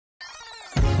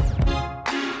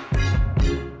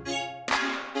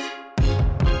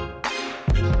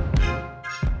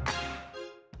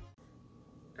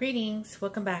Greetings,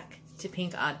 welcome back to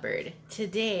PinkOddBird.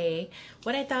 Today,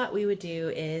 what I thought we would do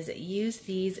is use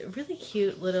these really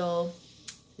cute little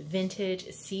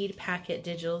vintage seed packet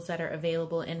digitals that are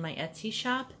available in my Etsy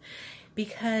shop,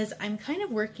 because I'm kind of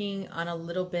working on a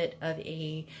little bit of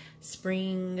a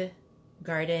spring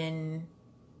garden,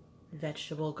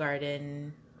 vegetable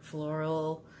garden,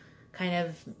 floral kind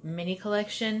of mini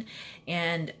collection,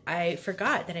 and I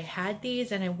forgot that I had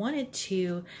these and I wanted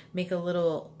to make a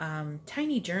little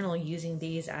tiny journal using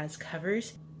these as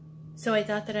covers. So I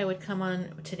thought that I would come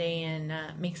on today and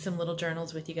make some little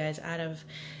journals with you guys out of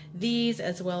these,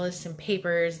 as well as some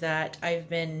papers that I've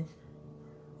been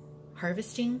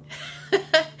harvesting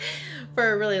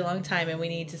for a really long time, and we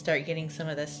need to start getting some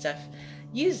of this stuff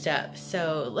used up.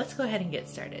 So let's go ahead and get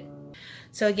started.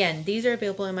 So again, these are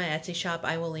available in my Etsy shop.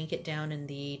 I will link it down in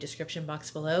the description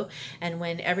box below. And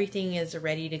when everything is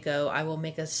ready to go, I will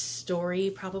make a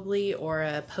story probably, or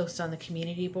a post on the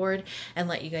community board, and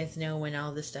let you guys know when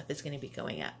all this stuff is going to be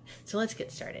going up. So let's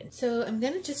get started. So I'm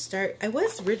going to just start. I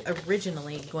was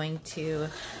originally going to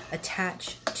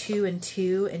attach 2 and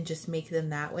 2 and just make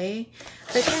them that way.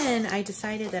 But then I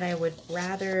decided that I would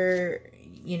rather,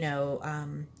 you know,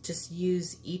 just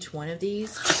use each one of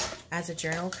these as a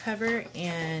journal cover,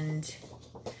 and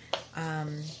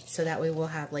so that way we'll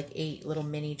have like 8 little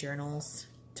mini journals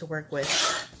to work with.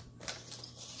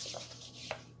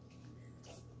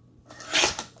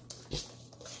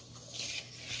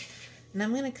 And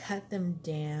I'm going to cut them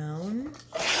down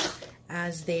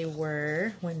as they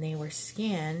were when they were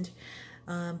scanned,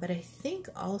 but I think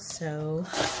also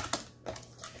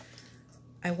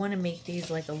I want to make these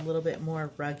like a little bit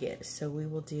more rugged, so we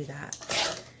will do that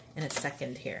in a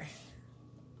second here.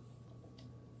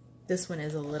 This one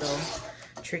is a little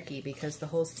tricky because the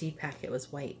whole seed packet was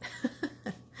white.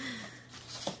 I'm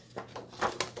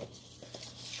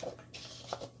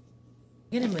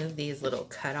going to move these little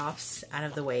cutoffs out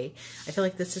of the way. I feel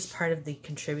like this is part of the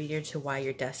contributor to why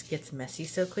your desk gets messy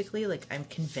so quickly. Like, I'm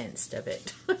convinced of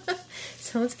it.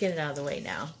 So let's get it out of the way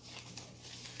now.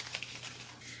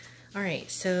 All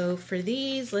right, so for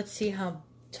these, let's see how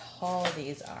tall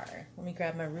these are. Let me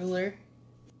grab my ruler.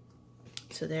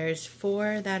 So there's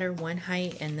 4 that are one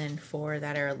height, and then 4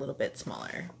 that are a little bit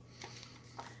smaller.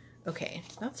 Okay,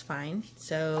 that's fine.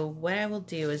 So what I will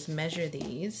do is measure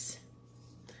these.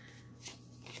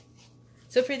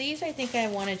 So for these, I think I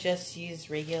want to just use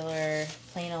regular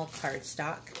plain old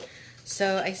cardstock.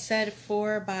 So I said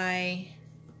 4 by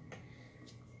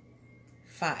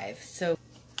 5. So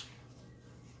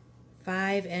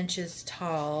 5 inches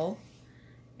tall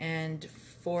and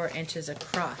 4 inches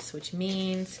across, which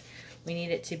means we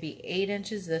need it to be 8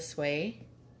 inches this way,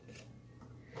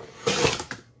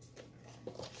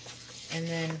 and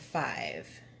then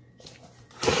 5,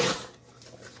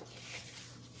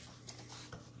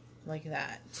 like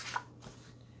that.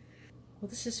 Well,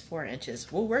 this is 4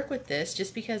 inches. We'll work with this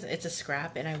just because it's a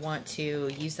scrap and I want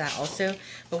to use that also,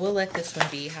 but we'll let this one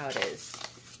be how it is.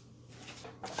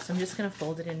 So I'm just going to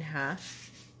fold it in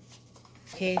half.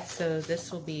 Okay, so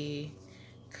this will be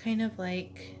kind of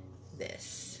like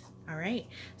this. All right,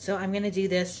 so I'm going to do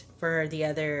this for the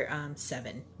other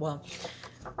 7. Well,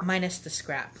 minus the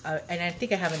scrap. And I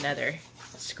think I have another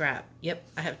scrap. Yep,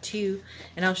 I have 2,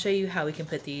 and I'll show you how we can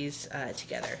put these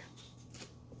together.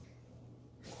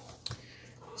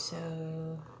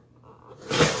 So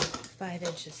 5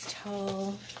 inches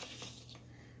tall,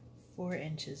 4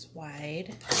 inches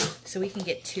wide, so we can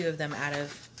get 2 of them out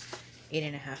of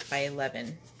 8.5 by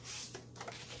 11.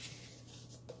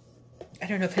 I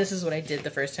don't know if this is what I did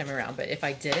the first time around, but if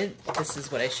I didn't, this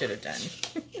is what I should have done.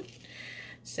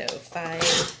 So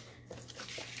 5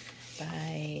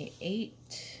 by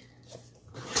 8.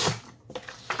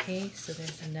 Okay, so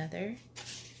there's another.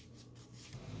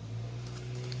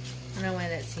 I don't know why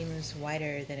that seems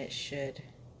wider than it should.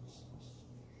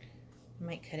 I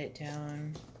might cut it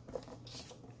down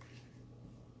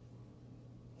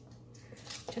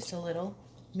just a little,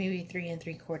 maybe 3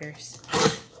 3/4.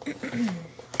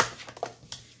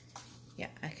 Yeah,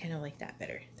 I kind of like that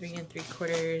better. 3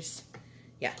 3/4.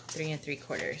 Yeah, 3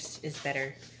 3/4 is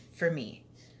better for me.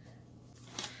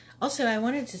 Also, I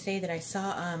wanted to say that I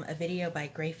saw a video by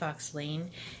Gray Fox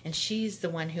Lane, and she's the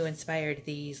one who inspired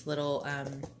these little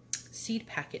seed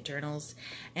packet journals,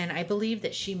 and I believe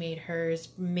that she made hers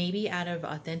maybe out of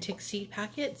authentic seed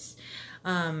packets,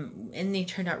 and they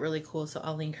turned out really cool, so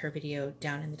I'll link her video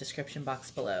down in the description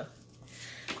box below.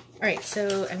 All right,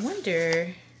 so I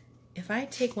wonder if I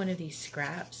take one of these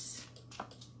scraps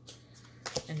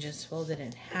and just fold it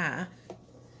in half,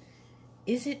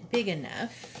 is it big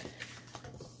enough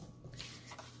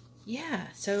yeah,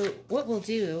 so what we'll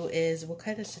do is we'll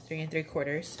cut this to 3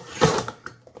 3/4.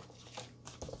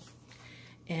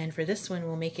 And for this one,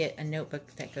 we'll make it a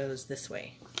notebook that goes this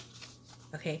way.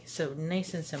 Okay, so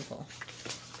nice and simple.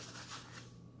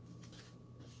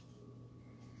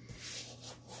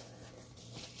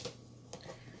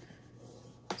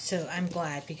 So I'm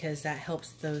glad because that helps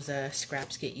those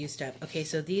scraps get used up. Okay,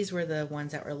 so these were the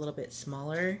ones that were a little bit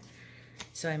smaller.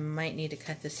 So I might need to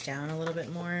cut this down a little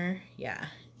bit more. Yeah,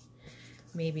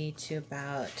 maybe to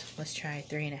about, let's try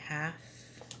 3 1/2.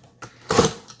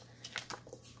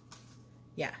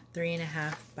 Yeah, 3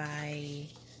 1/2 by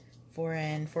 4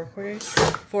 4/4,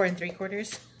 4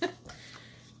 3/4.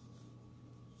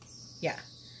 Yeah.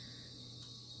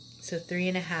 So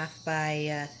 3 1/2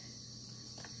 by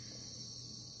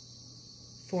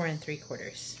 4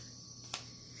 3/4.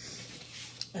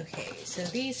 Okay, so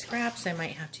these scraps I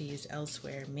might have to use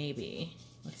elsewhere, maybe.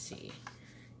 Let's see.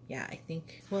 Yeah, I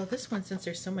think, well, this one, since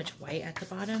there's so much white at the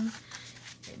bottom,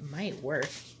 it might work.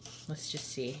 Let's just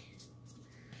see.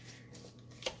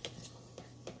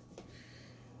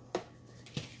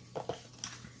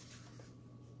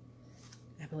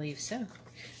 I believe so.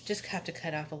 Just have to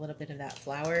cut off a little bit of that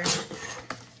flower,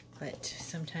 but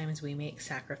sometimes we make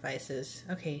sacrifices.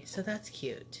 Okay, so that's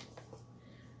cute.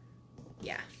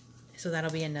 Yeah. So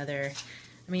that'll be another,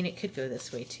 I mean, it could go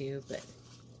this way too, but.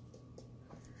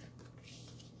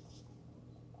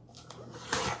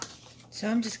 So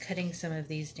I'm just cutting some of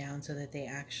these down so that they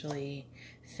actually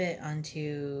fit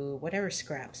onto whatever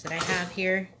scraps that I have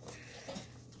here.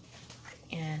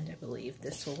 And I believe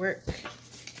this will work.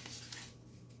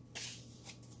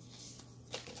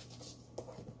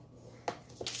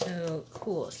 So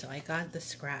cool, so I got the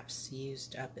scraps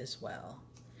used up as well.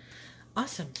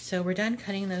 Awesome, so we're done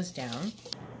cutting those down.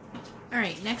 All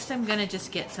right, next I'm gonna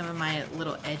just get some of my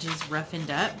little edges roughened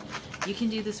up. You can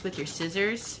do this with your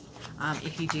scissors.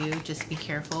 If you do, just be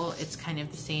careful. It's kind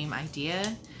of the same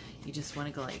idea. You just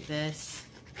wanna go like this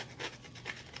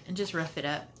and just rough it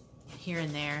up here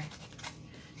and there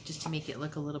just to make it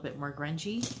look a little bit more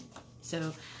grungy.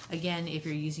 So again, if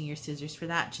you're using your scissors for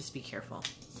that, just be careful.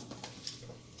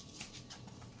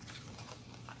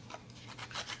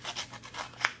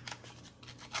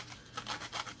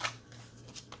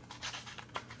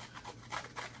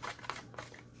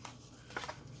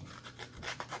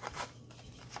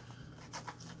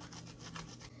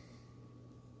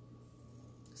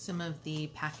 Some of the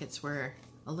packets were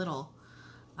a little,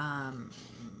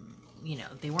 you know,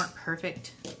 they weren't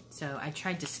perfect, so I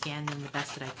tried to scan them the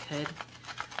best that I could,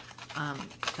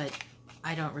 but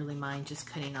I don't really mind just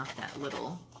cutting off that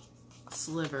little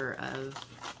sliver of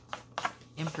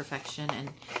imperfection.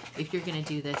 And if you're going to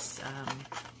do this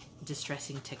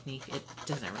distressing technique, it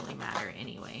doesn't really matter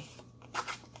anyway.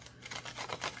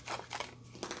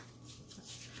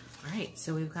 All right,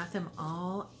 so we've got them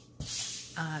all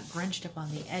grunged up on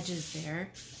the edges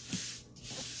there.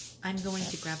 I'm going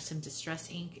to grab some distress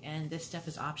ink, and this stuff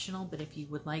is optional, but if you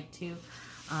would like to,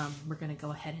 we're going to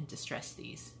go ahead and distress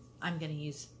these. I'm going to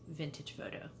use Vintage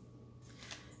Photo.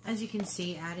 As you can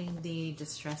see, adding the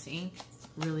distress ink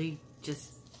really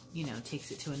just, you know,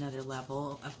 takes it to another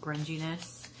level of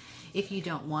grunginess. If you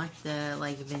don't want the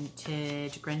like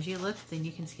vintage grungy look, then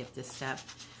you can skip this step.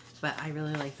 But I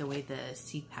really like the way the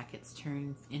seed packets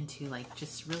turn into like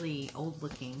just really old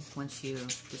looking once you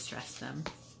distress them.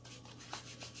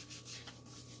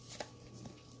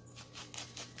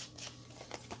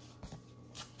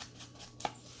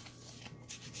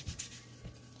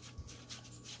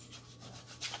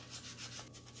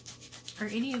 Are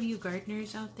any of you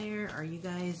gardeners out there? Are you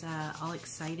guys all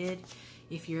excited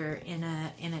if you're in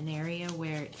an area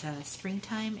where it's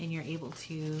springtime and you're able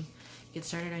to get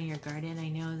started on your garden? I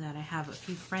know that I have a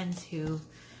few friends who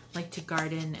like to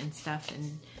garden and stuff,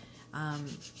 and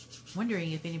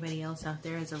wondering if anybody else out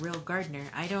there is a real gardener.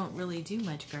 I don't really do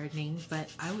much gardening,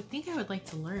 but I would think I would like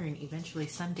to learn eventually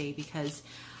someday, because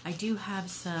I do have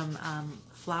some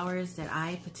flowers that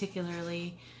I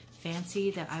particularly fancy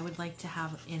that I would like to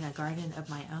have in a garden of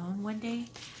my own one day.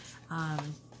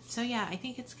 So yeah, I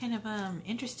think it's kind of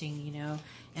interesting, you know,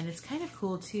 and it's kind of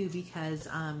cool too, because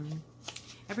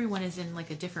everyone is in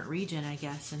like a different region, I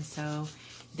guess, and so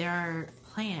there are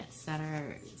plants that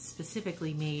are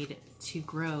specifically made to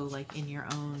grow like in your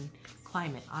own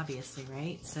climate, obviously,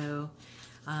 right? So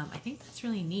I think that's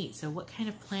really neat. So what kind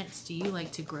of plants do you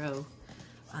like to grow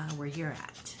where you're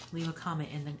at? Leave a comment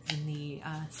in the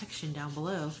section down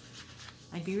below.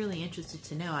 I'd be really interested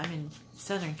to know. I'm in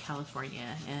Southern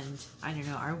California, and I don't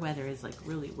know, our weather is like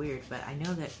really weird, but I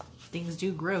know that things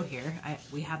do grow here.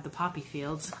 We have the poppy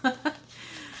fields.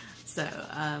 So,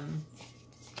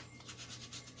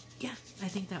 yeah, I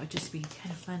think that would just be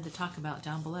kind of fun to talk about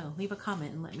down below. Leave a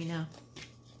comment and let me know.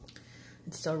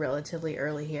 It's still relatively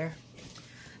early here,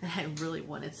 and I really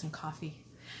wanted some coffee.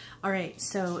 All right,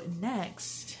 so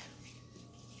next,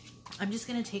 I'm just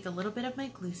gonna take a little bit of my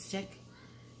glue stick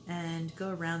and go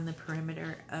around the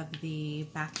perimeter of the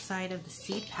back side of the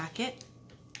seed packet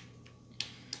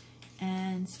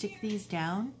and stick these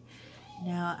down.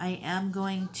 Now I am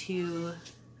going to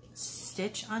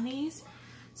stitch on these,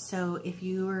 so if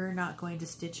you are not going to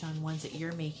stitch on ones that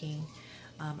you're making,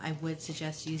 I would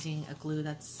suggest using a glue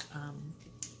that's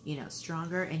you know,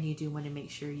 stronger, and you do want to make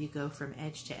sure you go from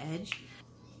edge to edge.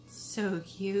 So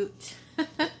cute.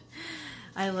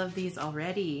 I love these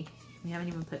already. We haven't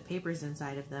even put papers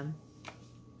inside of them.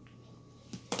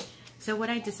 So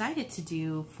what I decided to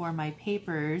do for my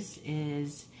papers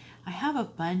is I have a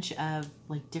bunch of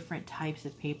like different types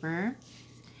of paper,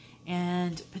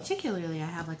 and particularly I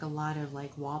have like a lot of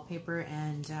like wallpaper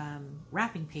and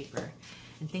wrapping paper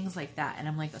and things like that. And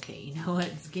I'm like, okay, you know what?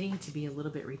 It's getting to be a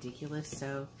little bit ridiculous.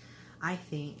 So I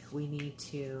think we need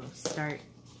to start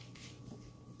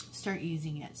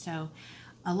using it. So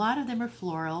a lot of them are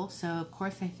floral. So of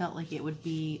course I felt like it would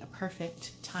be a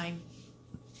perfect time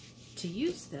to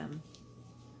use them.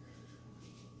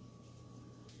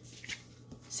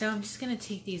 So I'm just going to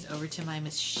take these over to my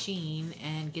machine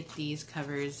and get these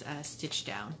covers stitched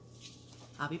down.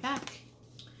 I'll be back.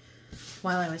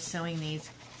 While I was sewing these,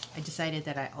 I decided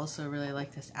that I also really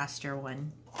like this Aster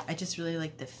one. I just really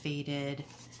like the faded,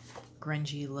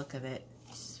 grungy look of it.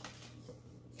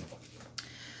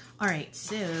 Alright,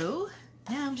 so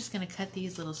now I'm just going to cut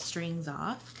these little strings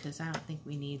off because I don't think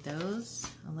we need those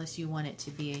unless you want it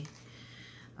to be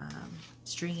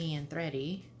stringy and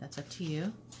thready. That's up to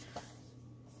you.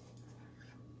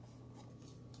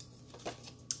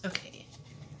 Okay,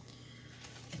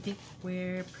 I think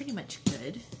we're pretty much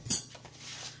good.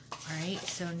 Alright,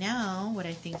 so now what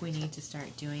I think we need to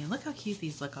start doing, look how cute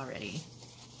these look already.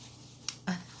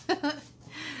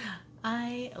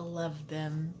 I love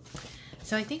them.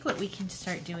 So I think what we can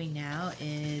start doing now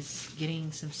is getting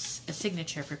a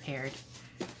signature prepared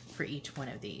for each one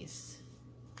of these.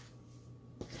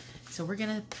 So we're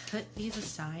going to put these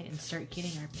aside and start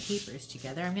getting our papers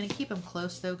together. I'm going to keep them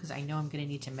close though because I know I'm going to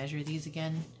need to measure these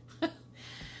again.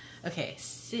 Okay,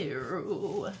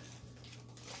 so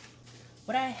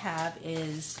what I have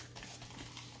is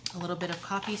a little bit of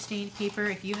coffee stained paper.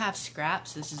 If you have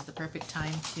scraps, this is the perfect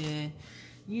time to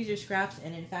use your scraps.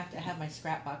 And in fact, I have my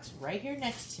scrap box right here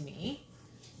next to me.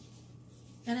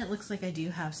 And it looks like I do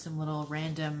have some little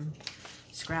random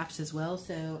scraps as well.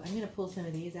 So I'm going to pull some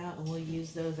of these out and we'll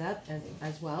use those up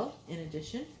as well in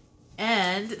addition.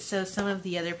 And so some of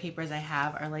the other papers I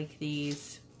have are like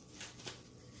these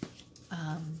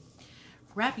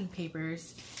wrapping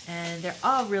papers, and they're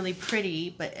all really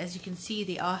pretty, but as you can see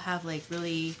they all have like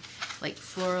really like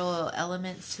floral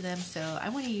elements to them, so I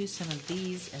want to use some of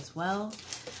these as well.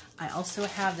 I also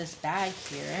have this bag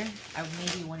here. I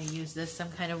maybe want to use this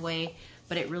some kind of way,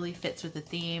 but it really fits with the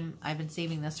theme. I've been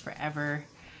saving this forever,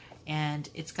 and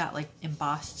it's got like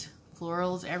embossed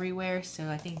florals everywhere, so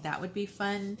I think that would be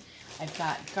fun. I've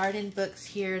got garden books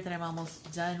here that I'm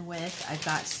almost done with. I've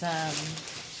got some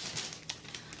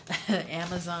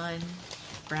Amazon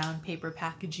brown paper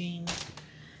packaging,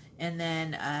 and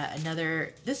then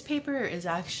this paper is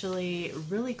actually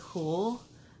really cool.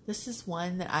 This is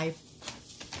one that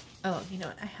oh, you know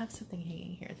what, I have something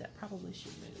hanging here that probably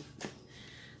should move.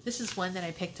 This is one that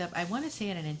I picked up, I want to say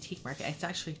at an antique market. It's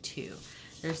actually two.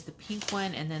 There's the pink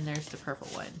one and then there's the purple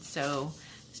one. So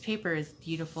this paper is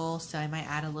beautiful, so I might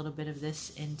add a little bit of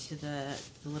this into the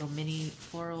little mini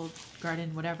floral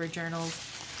garden whatever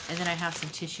journals. And then I have some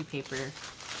tissue paper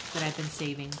that I've been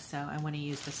saving, so I want to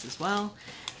use this as well.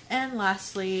 And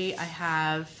lastly, I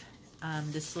have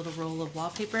this little roll of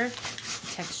wallpaper,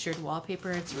 textured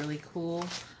wallpaper. It's really cool.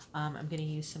 I'm going to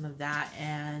use some of that,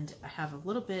 and I have a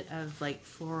little bit of like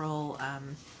floral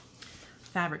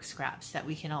fabric scraps that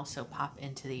we can also pop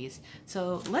into these.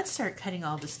 So let's start cutting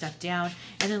all this stuff down.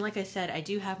 And then, like I said, I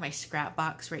do have my scrap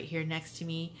box right here next to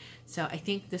me. So I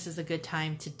think this is a good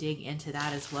time to dig into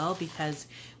that as well, because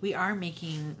we are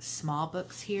making small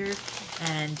books here,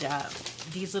 and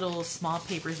these little small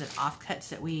papers and offcuts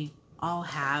that we all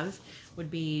have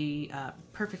would be a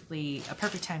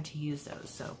perfect time to use those.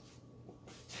 So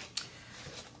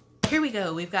here we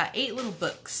go. We've got 8 little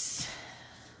books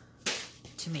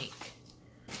to make.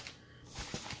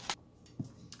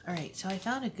 All right, so I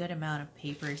found a good amount of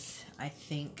papers, I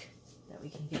think, that we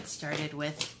can get started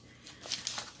with.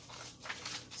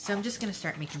 So I'm just going to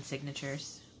start making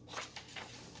signatures.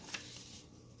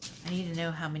 I need to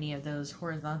know how many of those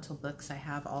horizontal books I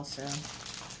have also.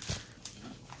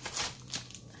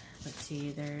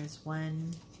 see, there's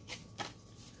 1,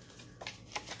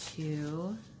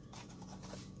 2,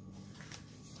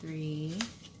 3.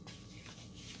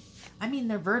 I mean,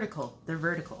 they're vertical. They're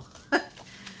vertical.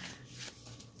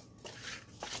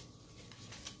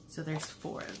 So there's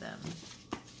 4 of them.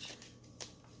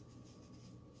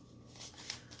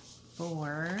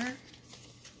 4.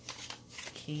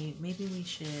 Okay, maybe we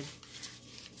should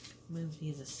move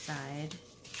these aside.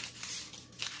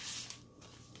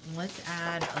 Let's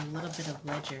add a little bit of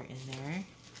ledger in there.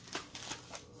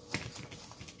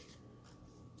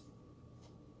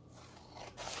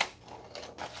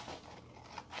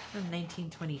 From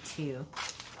 1922.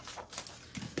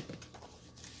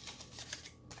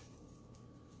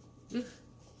 Ooh.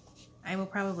 I will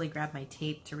probably grab my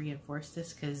tape to reinforce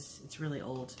this because it's really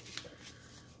old.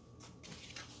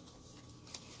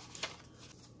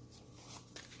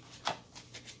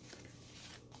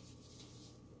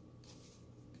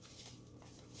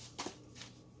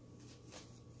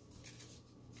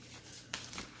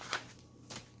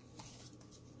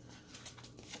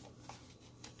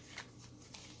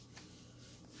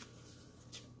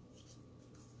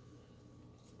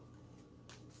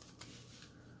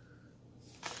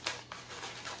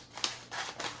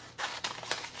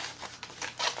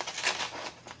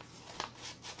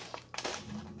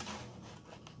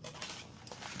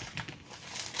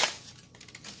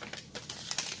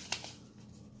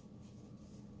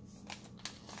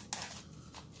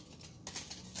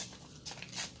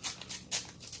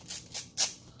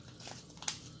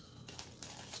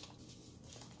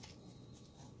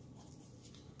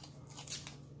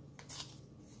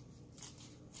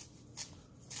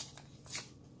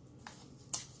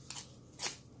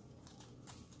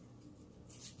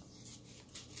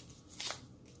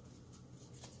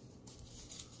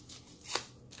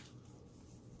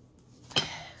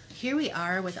 Here we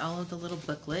are with all of the little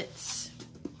booklets.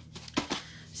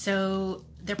 So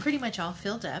they're pretty much all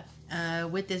filled up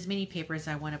with as many papers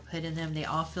I want to put in them. They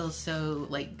all feel so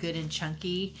like good and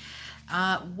chunky.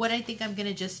 What I think I'm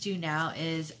gonna just do now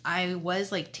is I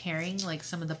was like tearing like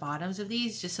some of the bottoms of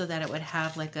these just so that it would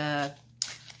have like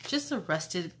just a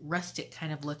rustic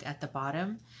kind of look at the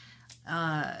bottom.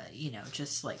 You know,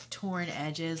 just like torn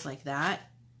edges like that.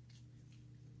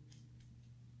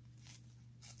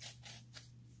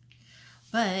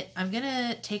 But I'm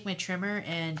gonna take my trimmer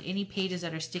and any pages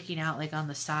that are sticking out like on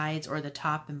the sides or the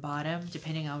top and bottom,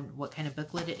 depending on what kind of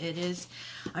booklet it is,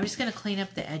 I'm just gonna clean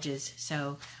up the edges.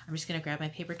 So I'm just gonna grab my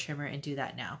paper trimmer and do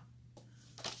that now.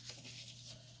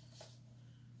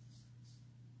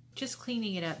 Just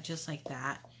cleaning it up just like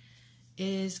that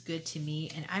is good to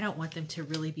me, and I don't want them to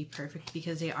really be perfect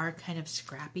because they are kind of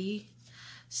scrappy.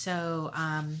 So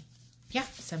yeah,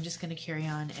 so I'm just going to carry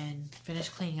on and finish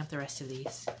cleaning up the rest of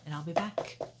these, and I'll be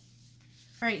back. All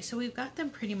right, so we've got them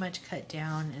pretty much cut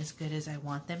down as good as I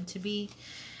want them to be.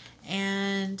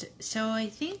 And so I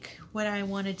think what I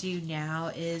want to do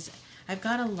now is I've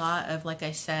got a lot of, like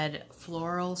I said,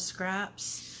 floral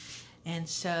scraps. And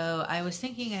so I was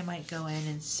thinking I might go in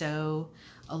and sew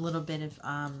a little bit of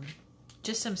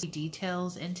just some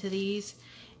details into these.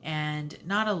 And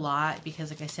not a lot because,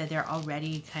 like I said, they're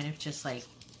already kind of just like,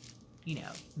 you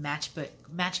know,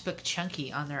 matchbook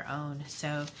chunky on their own.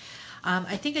 So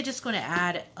I think I'm just going to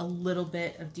add a little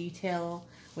bit of detail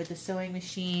with the sewing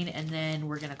machine, and then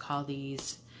we're going to call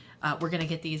these, we're going to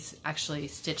get these actually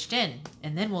stitched in,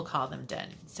 and then we'll call them done.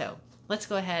 So let's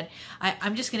go ahead.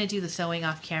 I'm just going to do the sewing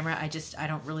off camera. I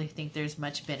don't really think there's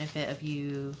much benefit of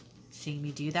you seeing me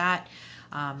do that.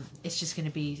 It's just going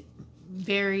to be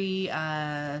very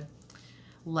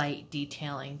light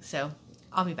detailing. So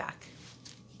I'll be back.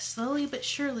 Slowly but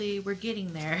surely, we're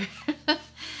getting there. All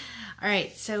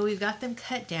right, so we've got them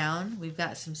cut down. We've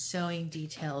got some sewing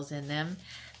details in them.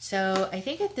 So I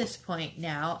think at this point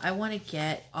now, I want to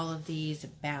get all of these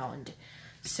bound.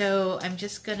 So I'm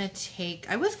just going to take,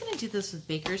 I was going to do this with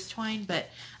baker's twine, but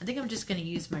I think I'm just going to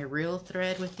use my real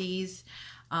thread with these.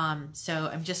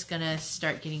 So I'm just going to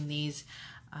start getting these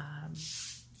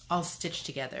all stitched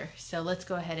together. So let's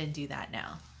go ahead and do that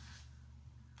now.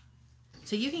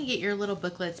 So you can get your little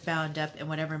booklets bound up in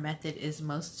whatever method is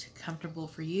most comfortable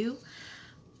for you.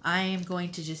 I am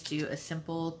going to just do a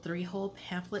simple 3-hole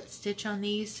pamphlet stitch on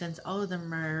these since all of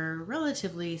them are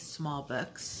relatively small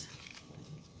books.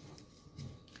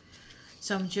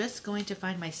 So I'm just going to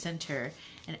find my center,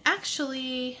 and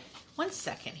actually, one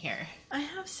second here. I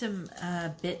have some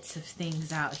bits of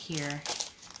things out here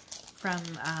from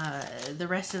the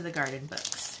rest of the garden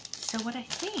books. So what I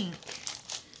think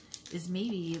is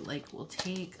maybe like we'll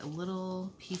take a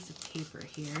little piece of paper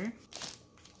here,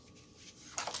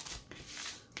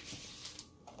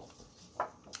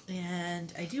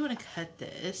 And I do want to cut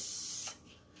this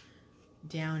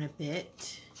down a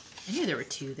bit. I knew there were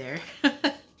two there.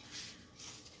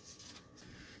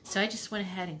 So I just went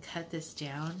ahead and cut this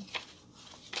down.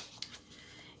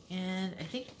 And I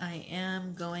think I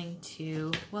am going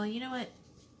to, well, you know what?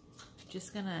 I'm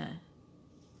just gonna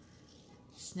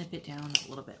snip it down a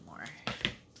little bit more.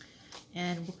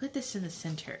 And we'll put this in the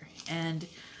center. And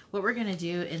what we're gonna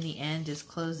do in the end is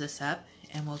close this up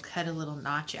and we'll cut a little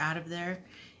notch out of there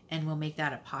and we'll make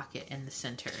that a pocket in the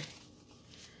center.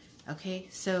 Okay,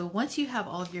 so once you have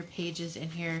all of your pages in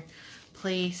here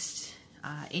placed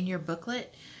in your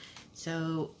booklet,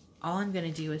 so all I'm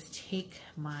gonna do is take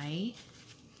my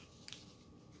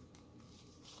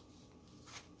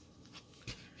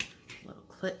little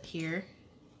clip here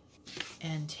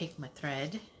and take my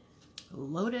thread,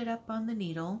 load it up on the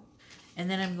needle, and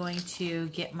then I'm going to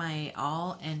get my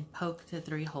awl and poke the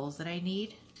 3 holes that I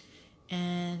need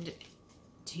and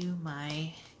do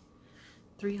my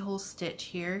 3-hole stitch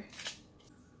here.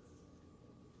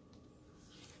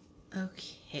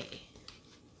 Okay.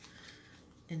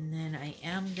 And then I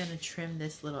am going to trim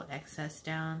this little excess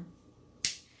down.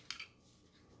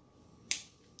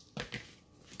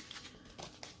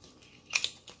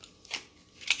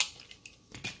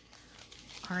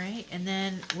 Alright, and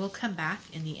then we'll come back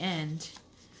in the end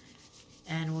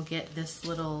and we'll get this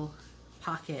little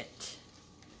pocket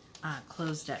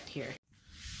closed up here.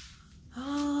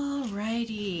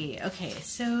 Alrighty, okay,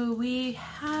 so we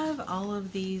have all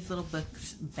of these little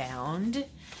books bound.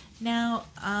 Now,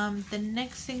 the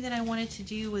next thing that I wanted to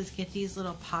do was get these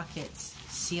little pockets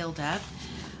sealed up.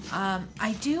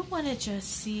 I do want to just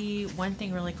see one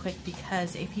thing really quick,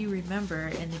 because if you remember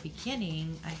in the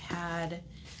beginning, I had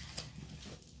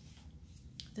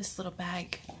this little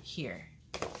bag here.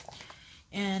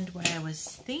 And what I was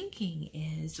thinking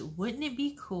is, wouldn't it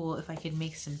be cool if I could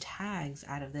make some tags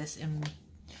out of this and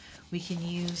we can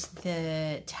use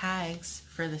the tags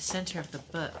for the center of the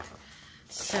book.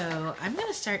 So I'm going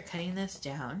to start cutting this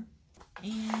down.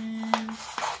 And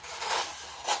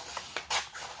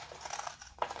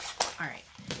alright,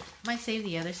 might save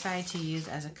the other side to use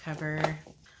as a cover.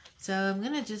 So I'm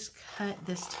going to just cut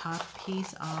this top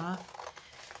piece off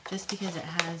just because it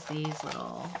has these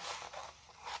little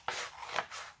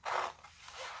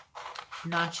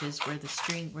notches where the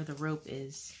string, where the rope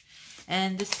is.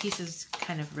 And this piece is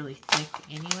kind of really thick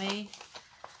anyway,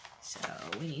 so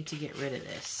we need to get rid of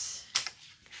this.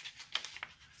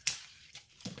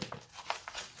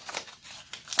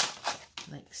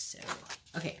 Like so.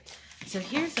 Okay, so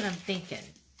here's what I'm thinking.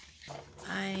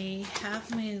 I have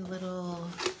my little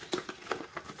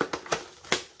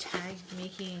tag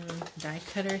making die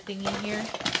cutter thing in here.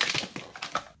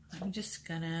 I'm just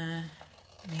gonna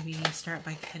maybe start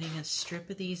by cutting a strip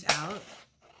of these out.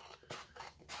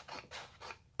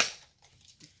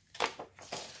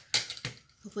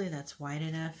 Hopefully that's wide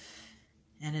enough,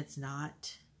 and it's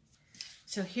not.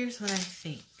 So here's what I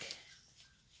think.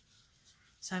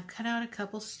 So I've cut out a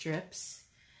couple strips.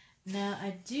 Now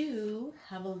I do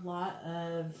have a lot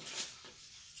of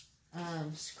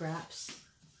scraps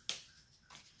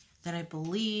that I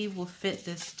believe will fit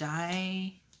this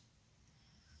die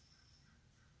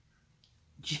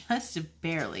just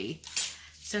barely.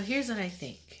 So here's what I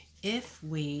think. If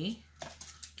we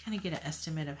kind of get an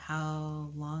estimate of how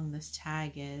long this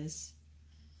tag is,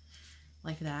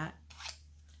 like that.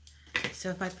 So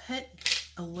if I put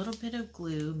a little bit of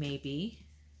glue, maybe,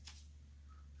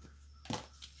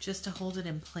 just to hold it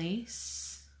in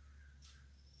place.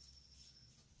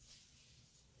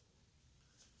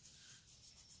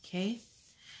 Okay,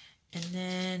 and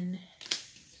then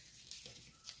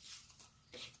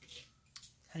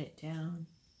cut it down.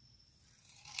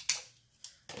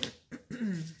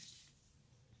 I'm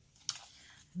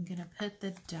gonna put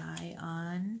the die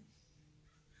on.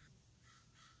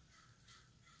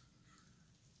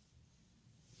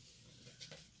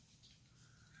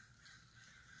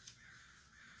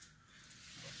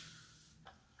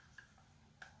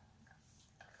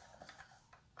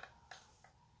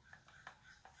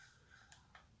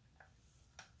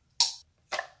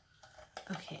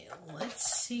 Okay,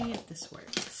 let's see if this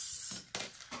works.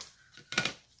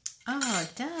 Oh,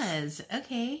 it does.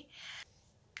 Okay.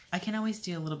 I can always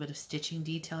do a little bit of stitching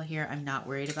detail here. I'm not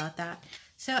worried about that.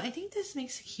 So I think this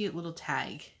makes a cute little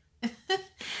tag.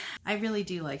 I really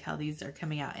do like how these are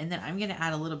coming out. And then I'm going to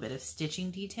add a little bit of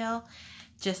stitching detail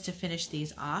just to finish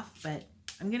these off. But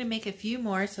I'm going to make a few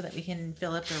more so that we can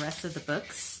fill up the rest of the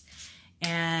books.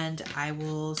 And I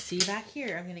will see you back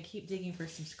here. I'm going to keep digging for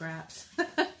some scraps.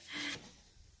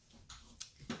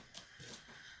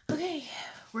 Okay,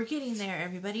 we're getting there,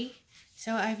 everybody.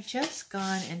 So I've just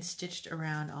gone and stitched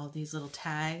around all these little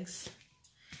tags.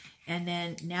 And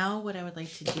then now what I would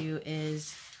like to do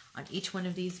is on each one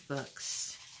of these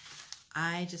books,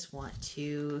 I just want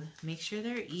to make sure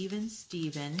they're even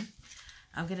Steven.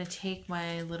 I'm going to take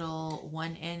my little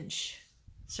 1-inch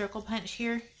circle punch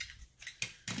here.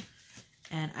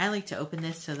 And I like to open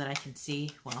this so that I can see.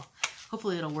 Well,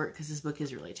 hopefully it'll work because this book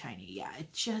is really tiny. Yeah,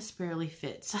 it just barely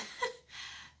fits.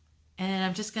 And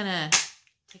I'm just going to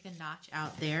take a notch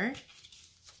out there.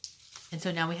 And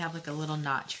so now we have like a little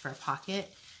notch for a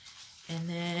pocket. And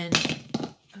then,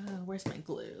 where's my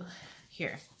glue?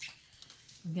 Here.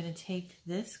 I'm going to take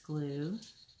this glue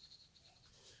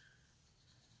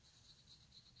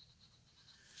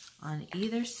on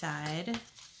either side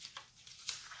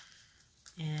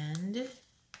and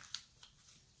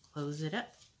close it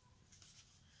up.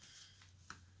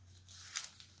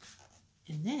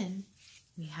 And then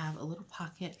we have a little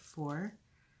pocket for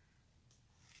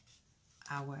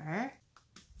our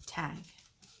tag.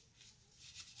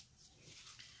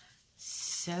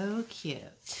 So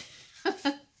cute.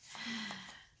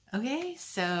 Okay,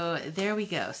 so there we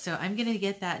go. So I'm going to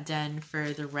get that done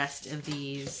for the rest of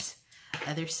these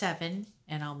other 7,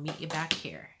 and I'll meet you back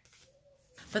here.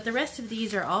 But the rest of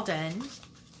these are all done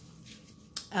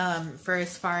for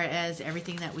as far as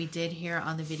everything that we did here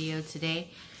on the video today.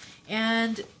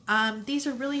 And these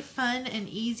are really fun and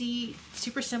easy,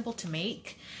 super simple to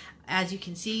make. As you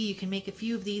can see, you can make a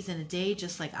few of these in a day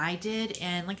just like I did.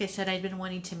 And like I said, I'd been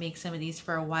wanting to make some of these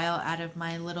for a while out of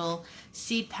my little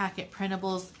seed packet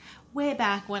printables way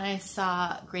back when I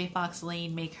saw Gray Fox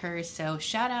Lane make hers. So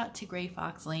shout out to Gray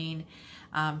Fox Lane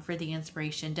for the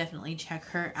inspiration. Definitely check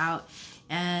her out,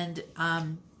 and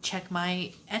check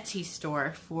my Etsy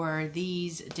store for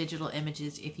these digital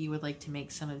images if you would like to make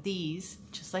some of these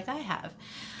just like I have.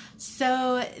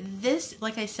 So this,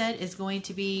 like I said, is going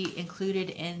to be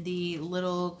included in the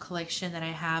little collection that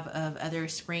I have of other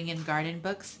spring and garden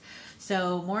books.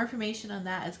 So more information on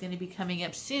that is going to be coming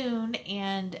up soon,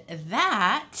 and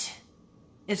that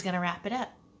is going to wrap it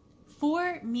up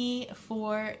for me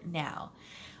for now.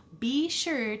 Be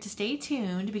sure to stay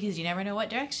tuned because you never know what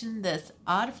direction this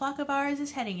odd flock of ours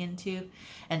is heading into.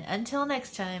 And until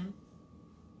next time,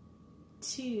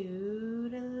 toodaloo.